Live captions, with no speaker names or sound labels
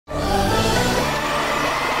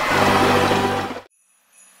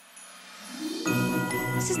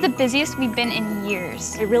is the busiest we've been in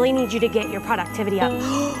years. I really need you to get your productivity up.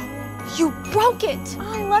 You broke it!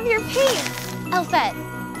 Oh, I love your paint. Elfette,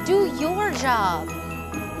 do your job.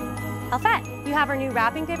 Elfette, you have our new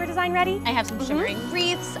wrapping paper design ready? I have some shimmering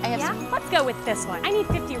wreaths. I have some... Let's go with this one. I need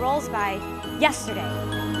 50 rolls by yesterday.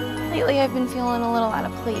 Lately, I've been feeling a little out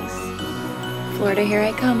of place. Florida, here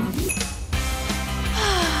I come.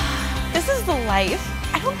 This is the life.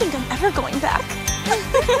 I don't think I'm ever going back.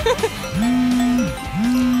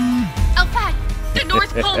 Elfette, the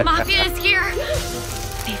North Pole Mafia is here.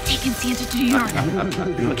 They've taken Santa to New York.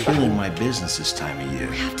 You're killing my business this time of year.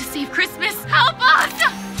 We have to save Christmas. Help us!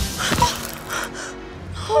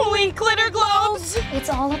 Holy glitter globes! It's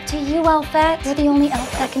all up to you, Elfette. You're the only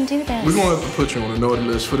elf that can do this. We're gonna have to put you on a naughty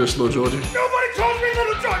list for this, little Georgie. Nobody told me,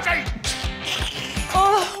 little Georgie!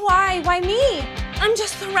 Oh, why? Why me? I'm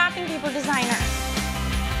just the wrapping paper designer.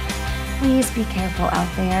 Please be careful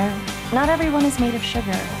out there. Not everyone is made of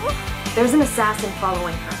sugar. There's an assassin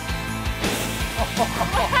following her.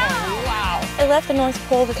 Wow. I left the North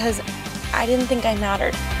Pole because I didn't think I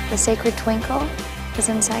mattered. The sacred twinkle is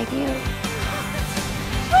inside you.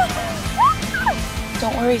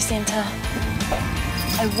 Don't worry, Santa.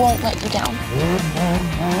 I won't let you down.